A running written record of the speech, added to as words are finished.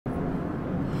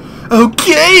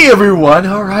Okay, everyone.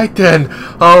 All right then.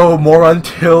 Oh, more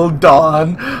Until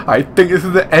Dawn. I think this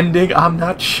is the ending. I'm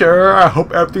not sure. I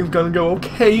hope everything's gonna go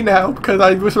okay now because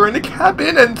I was in the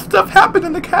cabin and stuff happened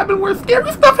in the cabin where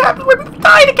scary stuff happened where we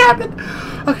die in the cabin.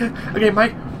 Okay,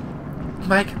 Mike.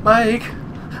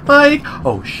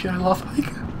 Oh shit, I lost Mike.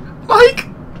 Mike.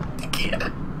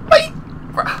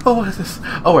 Oh, what is this?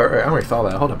 Oh, I already saw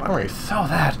that. Hold up, I already saw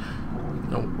that.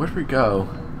 No, where did we go?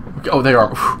 Oh, there we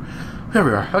are. There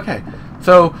we are. Okay,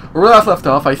 so where we left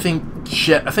off, I think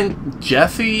Jessica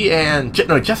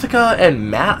and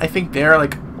Matt. I think they're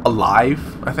like alive.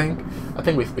 I think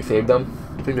we saved them.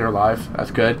 I think they're alive.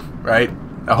 That's good, right?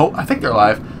 I think they're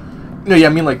alive. No, yeah,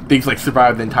 I mean like they like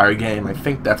survived the entire game. I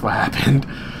think that's what happened.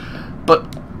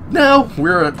 But now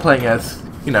we're playing as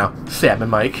Sam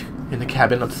and Mike in the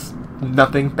cabin.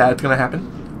 Nothing bad's gonna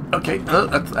happen. Okay,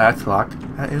 that's locked.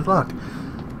 That is locked.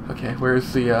 Okay,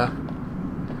 where's the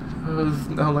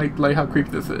no, like how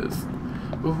creepy this is.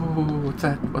 Ooh, what's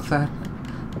that?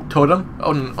 Totem?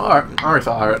 Oh, no, I already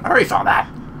saw that.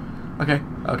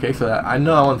 Okay, so I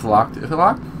know that one's locked. Is it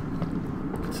locked?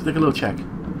 Let's take a little check.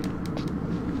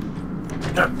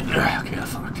 Okay,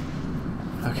 that's locked.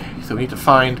 Okay, so we need to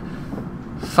find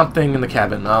something in the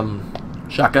cabin.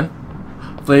 Shotgun?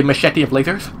 The machete of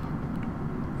lasers?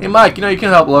 Hey Mike, you can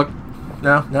help, look.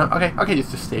 No? Okay,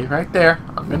 just stay right there.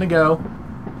 I'm gonna go,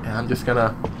 and I'm just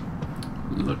gonna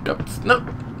look up. No,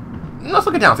 let's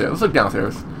look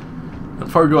downstairs.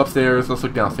 Before we go upstairs, let's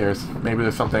look downstairs. Maybe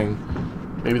there's something.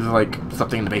 Maybe there's like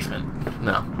something in the basement.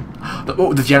 No.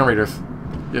 The generators.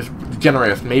 There's the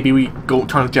generators. Maybe we go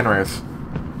turn the generators.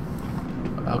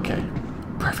 Okay,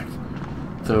 perfect.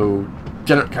 So,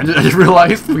 I just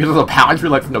realized because there's no power. I just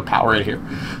realized there's no power in here.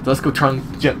 So let's go turn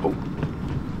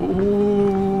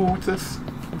Oh, what's this?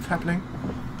 What's happening?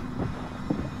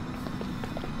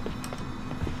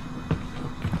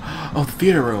 Oh, the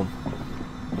theater room.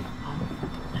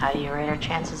 How do you rate our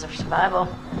chances of survival?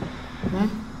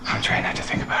 I'm trying not to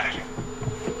think about it.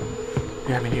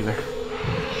 Yeah, me neither.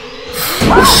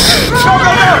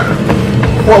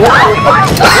 Whoa!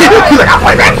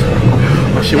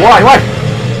 Oh shit, why?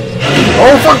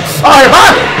 Oh fuck!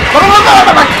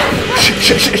 Shit!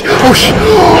 Oh shit!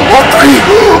 Oh fuck!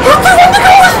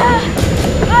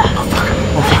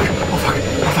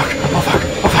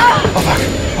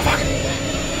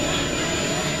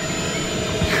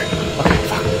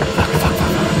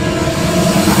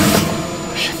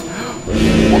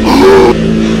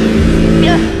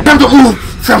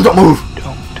 Sam, don't move!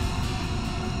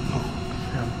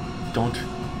 Don't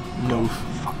move.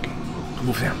 Fucking move. Don't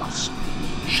move, Sam.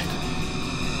 Shit.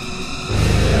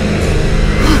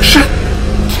 Shit!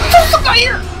 I'm not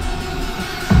here!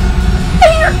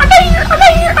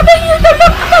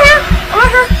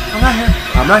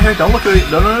 I'm not here. Don't look at me.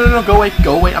 No. Go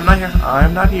away. I'm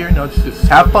not here. No, just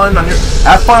have fun on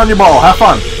your ball. Have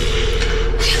fun.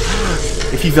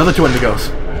 If he's the other two Wendigos.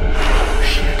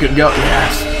 Good go.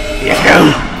 Yes.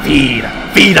 Go.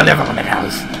 Feed on everyone in the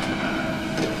house.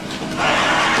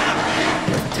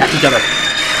 Attack each other.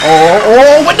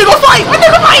 Oh, Wendigo fight!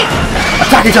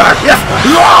 Attack each other. Yes.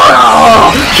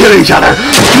 Kill each other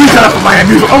for my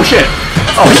amusement. Oh shit.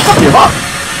 Oh, he fucked him up.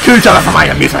 Kill each other for my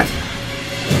amusement.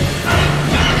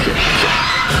 Shit.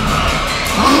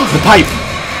 The pipe.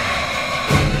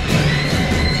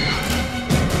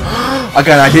 I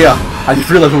got an idea. I just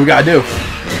realized what we gotta do.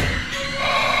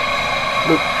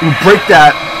 We break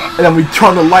that, and then we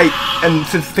turn the light, and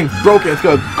since the thing's broken, it's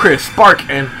gonna create a spark,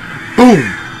 and boom!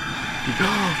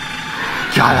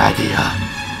 Got an idea.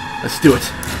 Let's do it.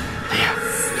 Yeah.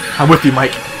 I'm with you,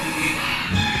 Mike.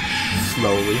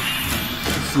 Slowly.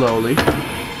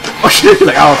 Oh shit!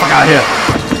 Like, oh, fuck out of here.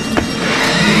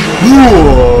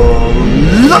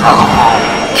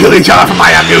 Kill each other for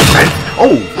my amusement.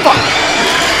 Oh, fuck.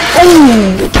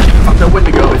 Oh! Fuck, the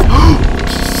Wendigos.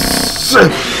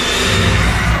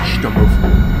 Don't move.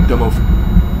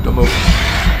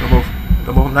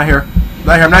 I'm not here.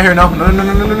 No.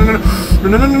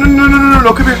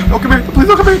 No, come here. Please don't come here. Please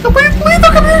don't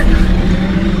come here.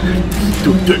 Do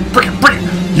it. Bring it.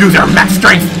 Use your max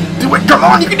strength. Do it. Come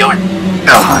on, you can do it.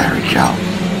 Oh, there we go.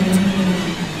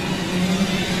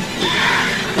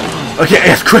 Okay,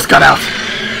 yes, Chris got out.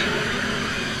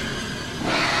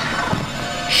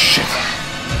 Shit.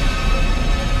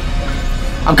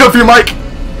 I'm coming for you, Mike.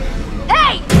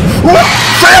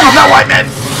 Sam, I'm not white man!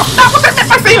 Not what I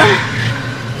see him!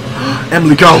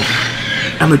 Emily, go!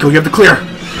 You have to clear!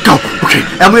 Go! Okay,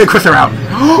 Emily and Chris are out.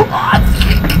 I'm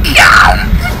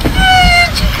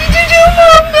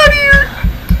not here!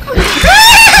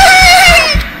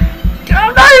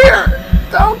 I'm not here!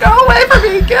 Don't go away from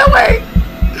me! Get away!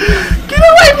 Get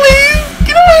away, please!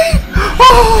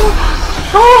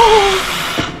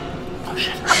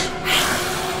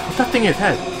 hitting his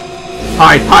head.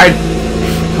 Hide, hide!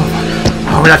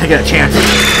 Oh, we're not taking a chance.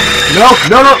 No,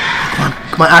 no, no!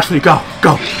 Come on, Ashley, go,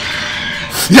 go!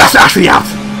 Yes, Ashley, out!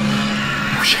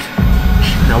 Oh shit!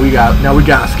 Now we gotta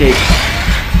escape.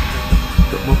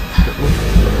 Don't move,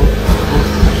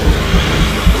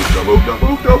 don't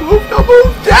move, don't move, don't move, don't move, don't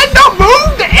move, don't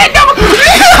move, don't move!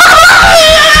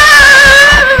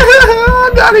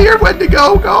 I'm not here,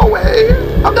 Wendigo, go away!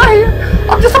 I'm not here.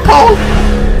 I'm just a pole.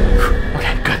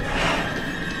 Okay, good.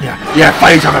 Yeah,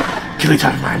 fight each other. Kill each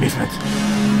other for my amusement.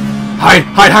 Hide,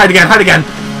 hide, hide again, hide again.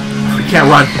 We can't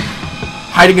run.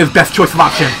 Hiding is best choice of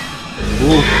option.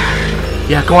 Ooh.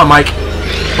 Yeah, go on, Mike.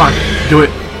 Come on, do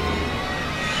it.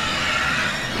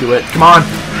 Do it. Come on.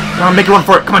 Come on, make a run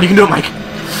for it. Come on, you can do it, Mike.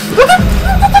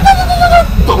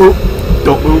 Don't move.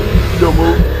 Don't move. Don't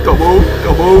move. Don't move.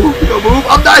 Don't move. Don't move.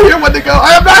 I'm not here, Wendigo.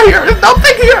 I am not here. There's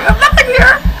nothing here. There's nothing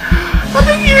here.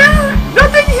 Nothing here.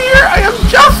 Nothing here. I am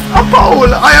just a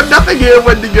pole. I am nothing here,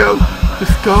 Wendigo.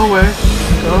 Just go away.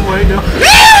 Go away. No.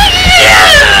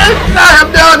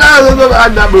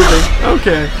 I'm not moving.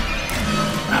 Okay.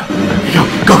 Go,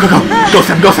 go, go, go. Go,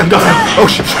 Sam. Go, Sam. Go, Sam. Oh,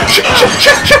 shit, shit, shit,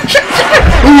 shit, shit, shit, shit.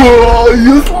 Oh,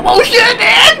 you slow motion,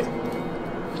 man.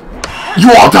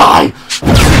 You all die.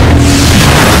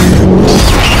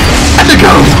 And the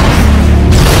go!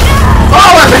 Oh,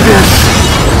 look at this!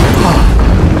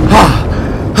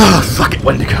 Suck it,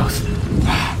 Wendigos.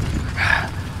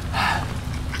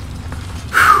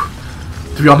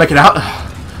 Did we all make it out?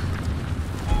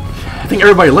 I think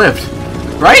everybody lived.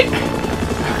 Right?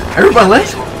 Everybody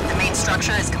lived? The main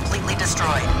structure is completely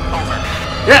destroyed. Over.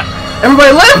 Yeah,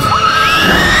 everybody lived!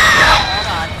 Hold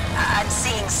on. I'm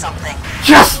seeing something.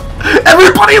 Yes!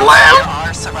 Everybody There lived!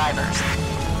 are survivors.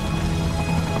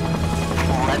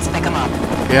 Let's pick them up.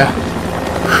 Yeah.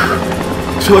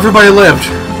 So everybody lived,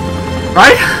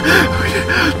 right?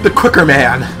 The quicker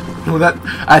man. You know that?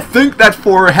 I think that's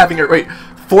for having it right.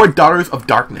 4 Daughters of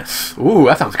Darkness. Ooh,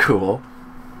 that sounds cool.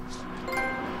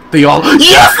 They all.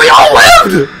 Yes, they all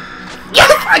lived.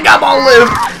 Yes, I got them all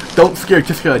lived. Don't scare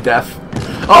Jessica to death.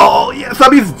 Oh yes,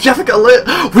 that means Jessica lived.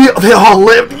 They all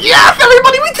lived. Yes,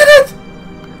 everybody, we did it.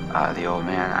 The old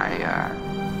man, I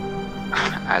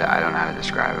don't know how to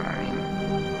describe him. I mean,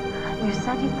 You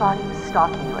said you thought he was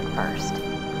stalking you at first.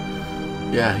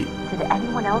 Yeah. Did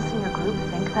anyone else in your group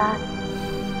think that?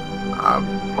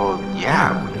 well,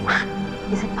 yeah.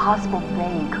 Is it possible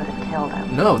they could have killed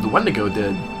him? No, the Wendigo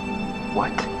did.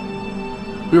 What?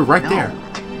 We were right No. there.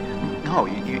 No,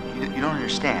 you don't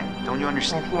understand. Don't you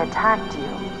understand? If he attacked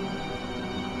you,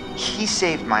 He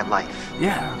saved my life,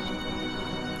 Yeah.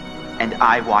 and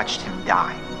I watched him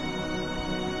die.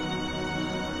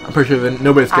 I'm pretty sure that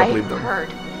nobody's gonna I believe them. heard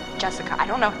Jessica. I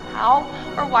don't know how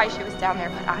or why she was down there,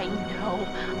 but I know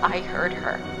I heard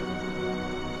her.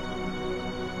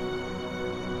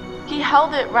 He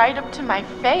held it right up to my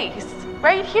face.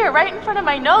 Right here, right in front of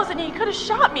my nose, and he could have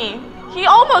shot me. He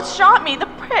almost shot me, the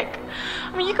prick.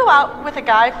 I mean, you go out with a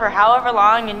guy for however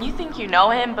long and you think you know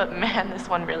him, but man, this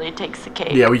one really takes the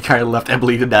cake. Yeah, we kind of left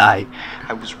Emily to die.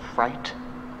 I was right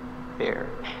there,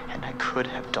 and I could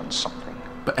have done something.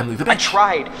 But Emily's a I bitch.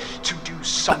 tried to do But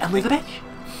something. Emily's a bitch.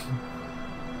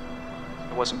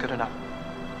 It wasn't good enough.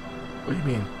 What do you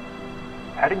mean?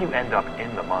 How did you end up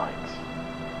in the mines?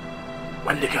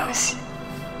 Wendigo. Was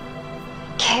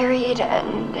carried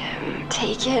and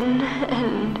taken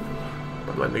and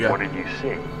Wendigo. What did you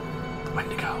see?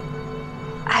 Wendigo.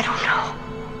 I don't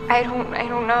know. I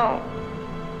don't know.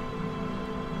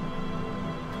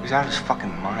 He was out of his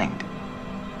fucking mind.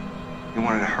 He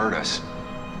wanted to hurt us.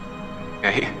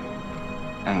 Okay?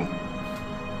 And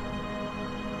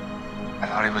I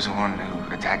thought he was the one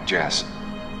who attacked Jess.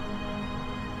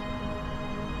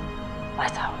 I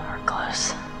thought we were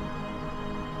close.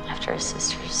 After his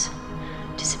sister's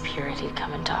disappeared, he'd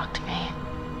come and talk to me.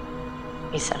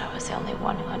 He said I was the only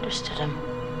one who understood him.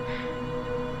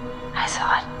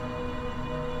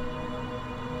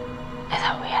 I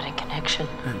thought we had a connection.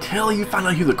 Until you find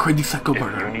out you're the crazy psycho If you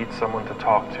murderer. need someone to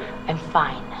talk to, I'm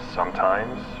fine.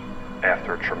 sometimes,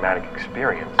 after a traumatic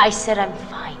experience, I said I'm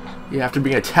fine. Yeah, after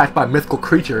being attacked by a mythical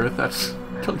creature, that's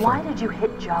totally Why fine. did you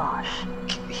hit Josh?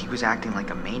 He was acting like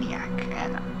a maniac,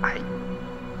 and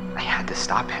I had to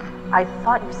stop him. I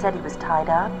thought you said he was tied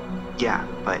up. Yeah,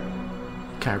 but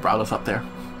Kind of brought us up there.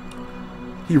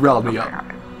 He riled me up.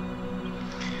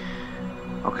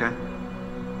 Okay.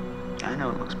 I know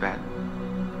it looks bad.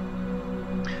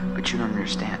 But you don't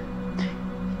understand.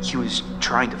 He was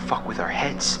trying to fuck with our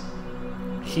heads.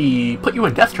 He put you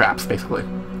in death traps, basically.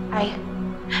 I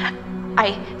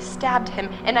stabbed him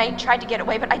and I tried to get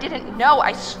away, but I didn't know.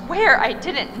 I swear I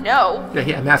didn't know. Yeah,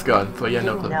 he had a mask on, so yeah,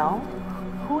 no You clue. know?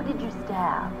 Who Who did you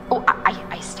stab? Oh,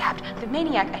 I stabbed the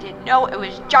maniac. I didn't know it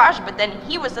was Josh, but then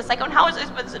he was the psycho. And how was I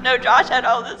supposed to know Josh had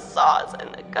all this sauce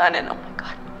and the gun and oh my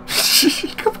god.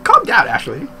 Calm down,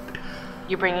 Ashley.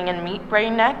 You bringing in Meat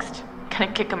Brain next?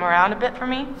 Gonna kick him around a bit for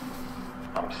me?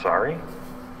 I'm sorry?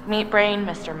 Meat Brain,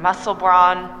 Mr. Muscle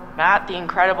Brawn, Matt the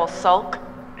Incredible Sulk.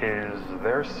 Is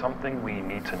there something we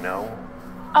need to know?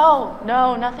 Oh,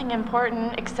 no, nothing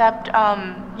important except,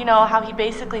 you know, how he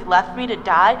basically left me to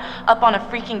die up on a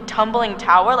freaking tumbling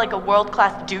tower like a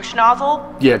world-class douche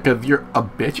nozzle? Yeah, because you're a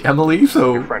bitch, Emily,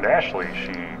 so... Your friend Ashley,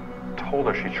 she told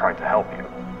us she tried to help you.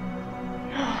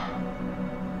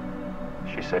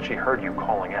 She said she heard you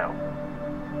calling out.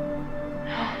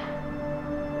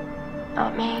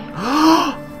 Not me.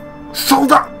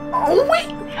 Sold out! Oh,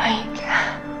 wait! Mike.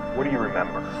 What do you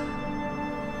remember?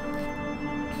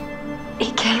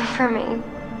 He came for me.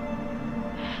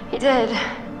 He did.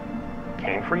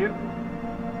 Came for you?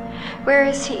 Where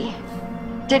is he?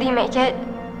 Did he make it?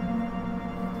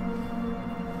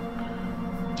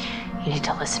 You need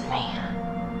to listen to me.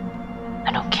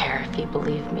 I don't care if you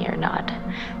believe me or not.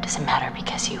 Doesn't matter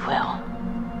because you will.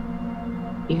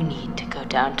 You need to go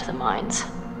down to the mines.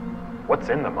 What's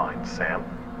in the mines, Sam?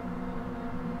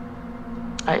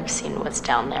 I've seen what's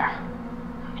down there.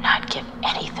 And I'd give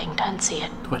anything to unsee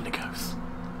it. Wendigos.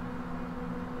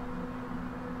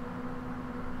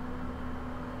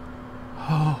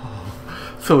 Oh,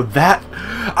 so that...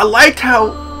 I liked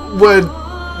how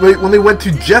when they went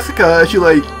to Jessica, she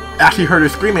like actually heard her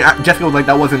screaming. Jessica was like,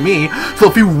 that wasn't me. So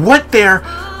if you went there,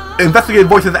 investigated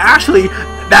voices Ashley,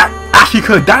 that Ashley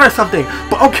could have died or something.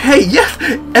 But okay, yes,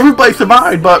 everybody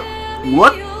survived, but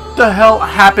what the hell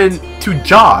happened to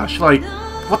Josh? Like,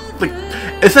 what, like,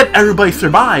 it said everybody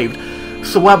survived.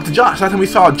 So what happened to Josh? Last time we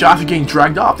saw Josh getting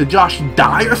dragged off. Did Josh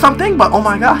die or something? But oh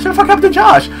my gosh, what the fuck happened to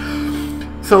Josh?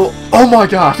 So, oh my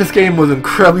gosh, this game was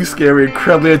incredibly scary,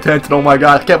 incredibly intense, and oh my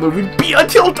god, I can't believe we beat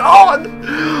Until Dawn!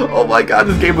 Oh my god,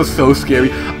 this game was so scary.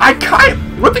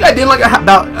 One thing I didn't like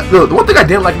about, the one thing I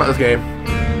didn't like about this game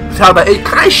is how that it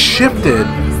kind of shifted,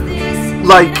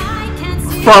 like,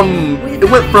 it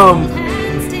went from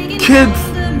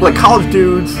kids, like college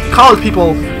dudes, college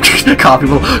students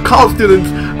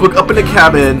going up in a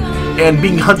cabin and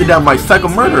being hunted down by psycho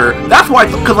murderer. That's why,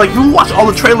 because like, you watch all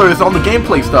the trailers, all the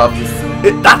gameplay stuff,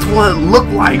 that's what it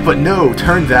looked like, but no,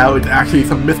 turns out it's actually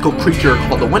some mythical creature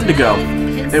called the Wendigo.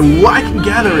 And what I can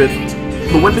gather is,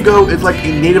 the Wendigo is like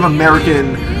a Native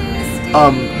American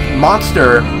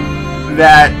monster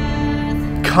that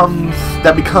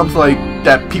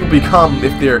people become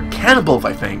if they're cannibals,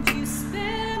 I think.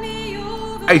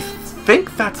 I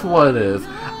think that's what it is.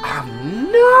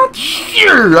 I'm not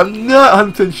sure. I'm not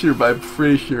 100% sure, but I'm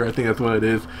pretty sure I think that's what it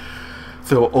is.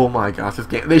 So, oh my gosh, this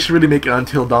game, they should really make it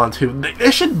Until Dawn 2.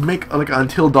 They should make like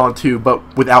Until Dawn 2, but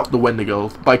without the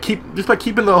Wendigos. Just by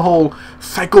keeping the whole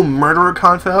psycho murderer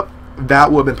concept,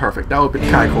 that would have been perfect. That would have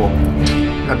been kind of cool.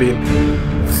 I mean,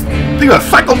 think about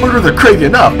psycho murderers are crazy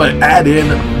enough, but add in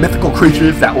mythical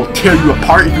creatures that will tear you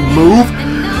apart if you move.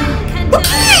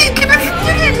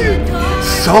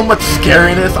 So much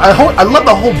scariness. I love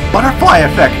the whole butterfly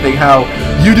effect thing, how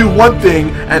you do one thing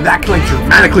and that can like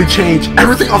dramatically change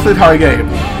everything else in the entire game.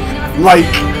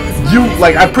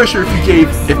 I'm pretty sure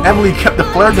if Emily kept the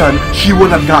flare gun, she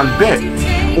wouldn't have gotten bit.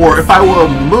 Or if I would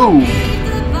have moved,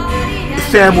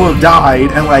 Sam would have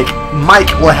died, and like Mike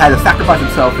would have had to sacrifice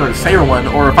himself in order to save everyone.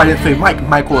 Or if I didn't save Mike,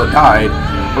 Mike would have died.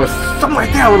 Or something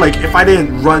like that, or like if I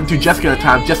didn't run to Jessica at the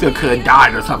time, Jessica could have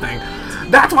died or something.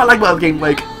 That's what I like about this game,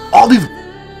 like all these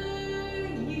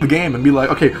the game and be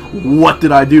like, okay, what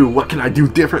did I do? What can I do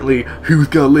differently? Who's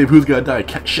gonna live? Who's gonna die?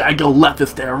 Should I go left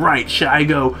instead of right? Should I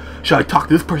talk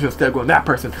to this person instead of going to that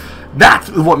person? That's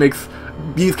what makes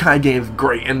these kind of games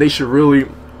great, and they should really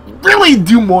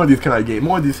do more of these kind of games,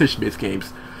 more of these decision-based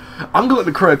games. I'm gonna let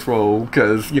the credits roll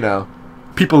because, you know,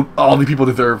 all the people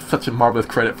deserve such a marvelous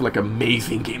credit for like an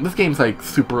amazing game. This game's like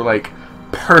super like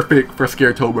perfect for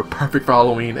Scaretober, perfect for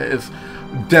Halloween. It is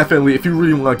definitely, if you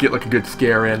really want to get like a good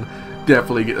scare in,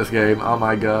 definitely get this game. Oh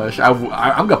my gosh, I'm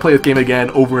gonna play this game again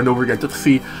over and over again just to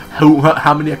see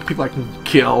how many people I can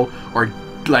kill, or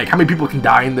like how many people can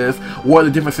die in this. What are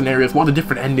the different scenarios? What are the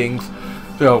different endings?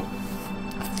 So,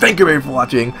 thank you very much for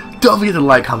watching. Don't forget to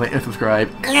like, comment, and subscribe.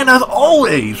 And as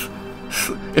always,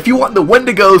 if you want the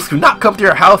Wendigos to not come to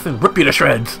your house and rip you to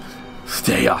shreds,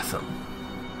 stay awesome.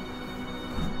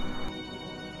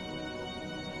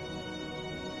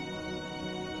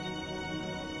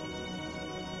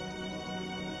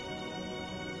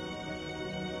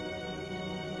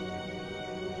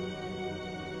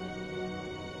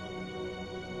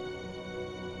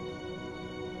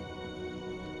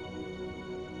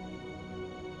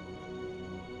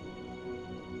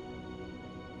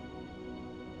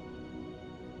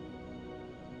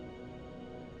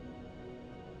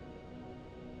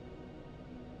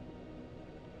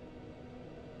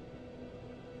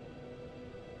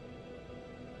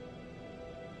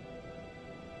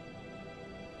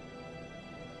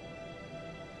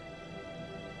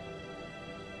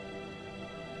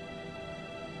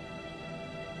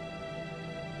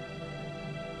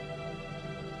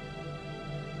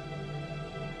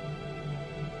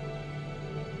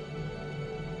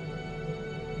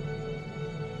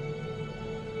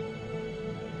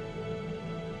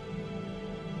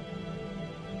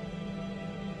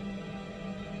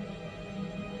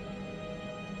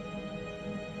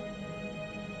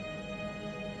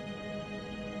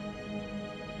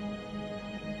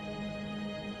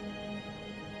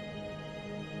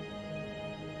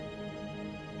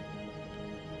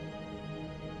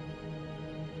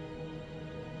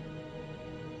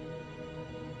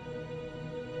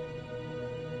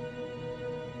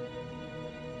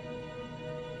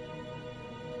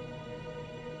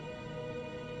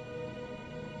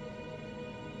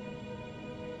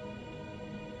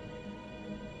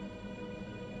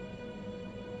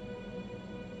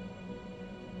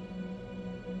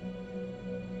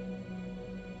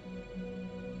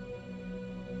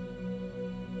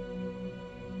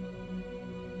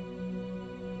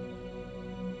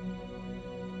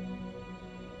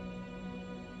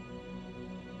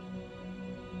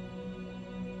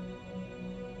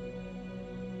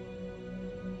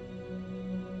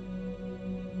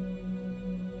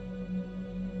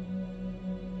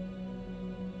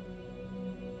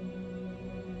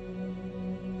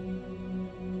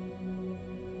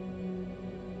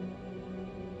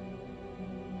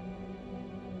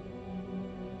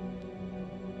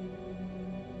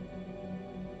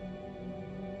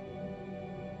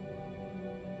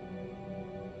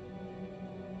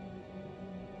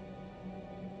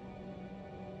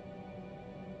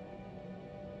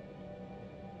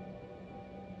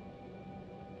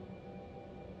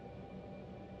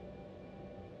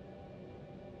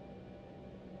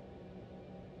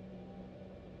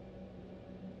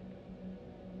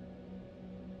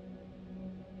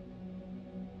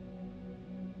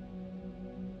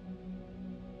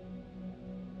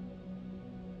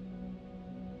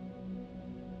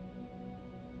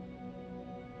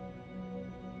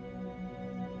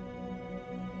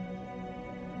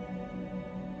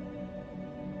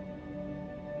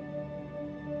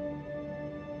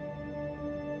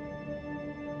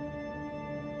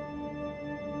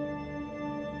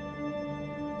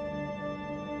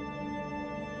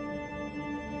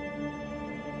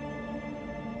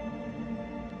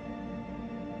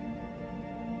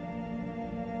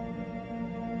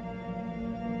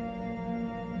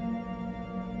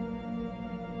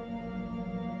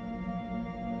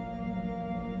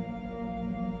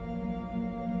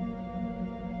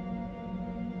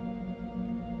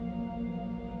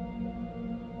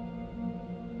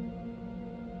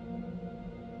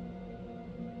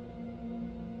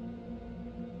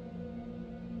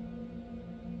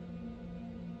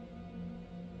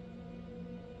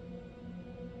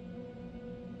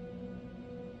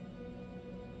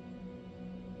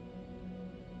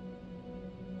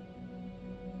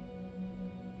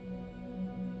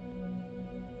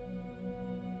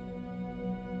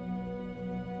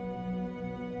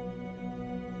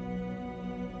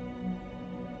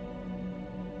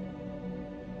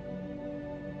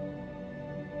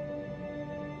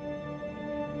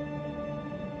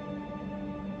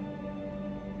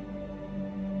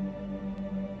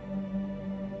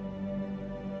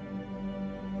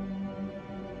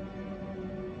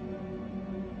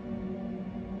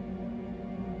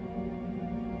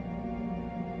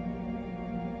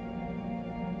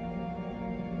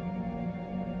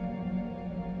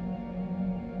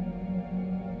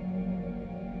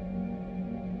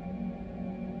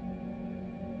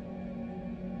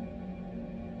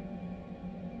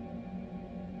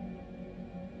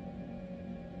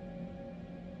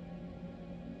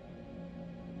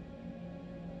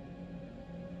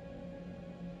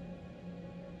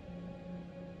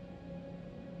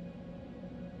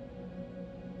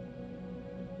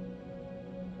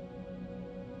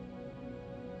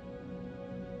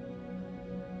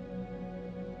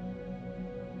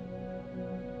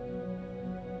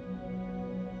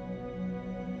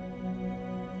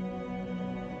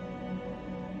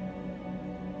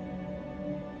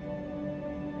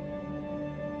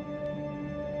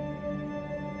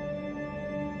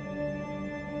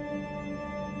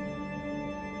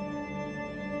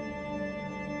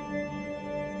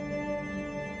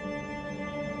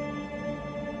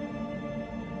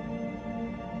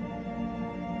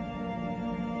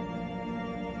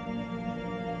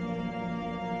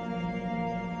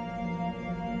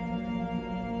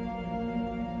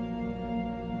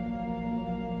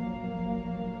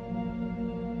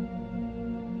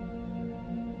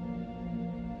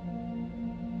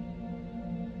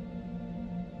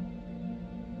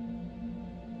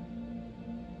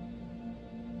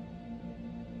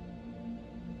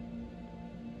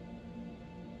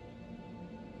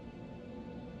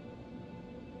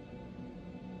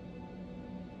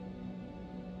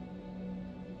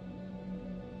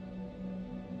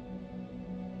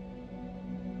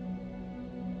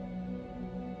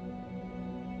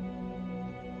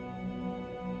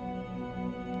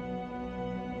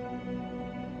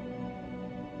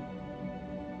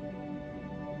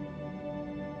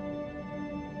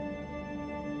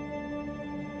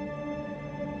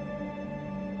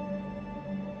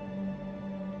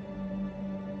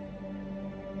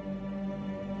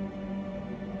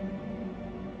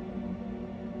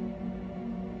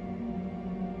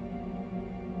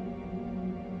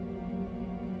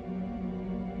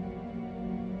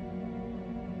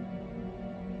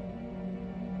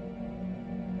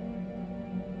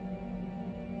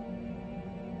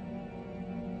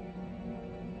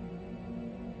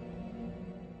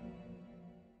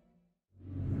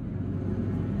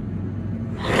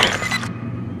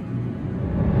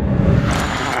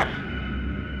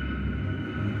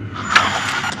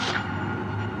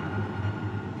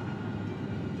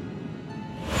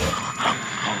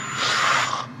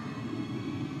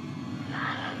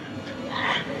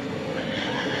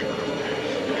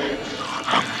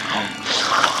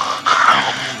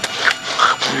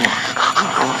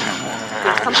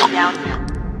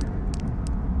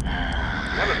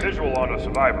 Visual on a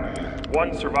survivor.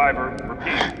 One survivor,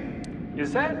 repeat.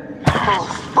 Is that? Oh,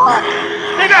 fuck.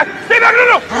 Stay back! Stay back! No,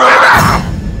 no! Stay back!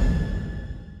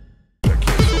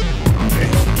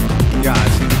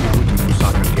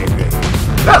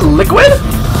 Is that liquid?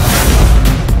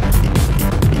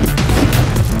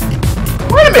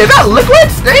 Wait a minute, is that liquid,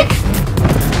 Snake?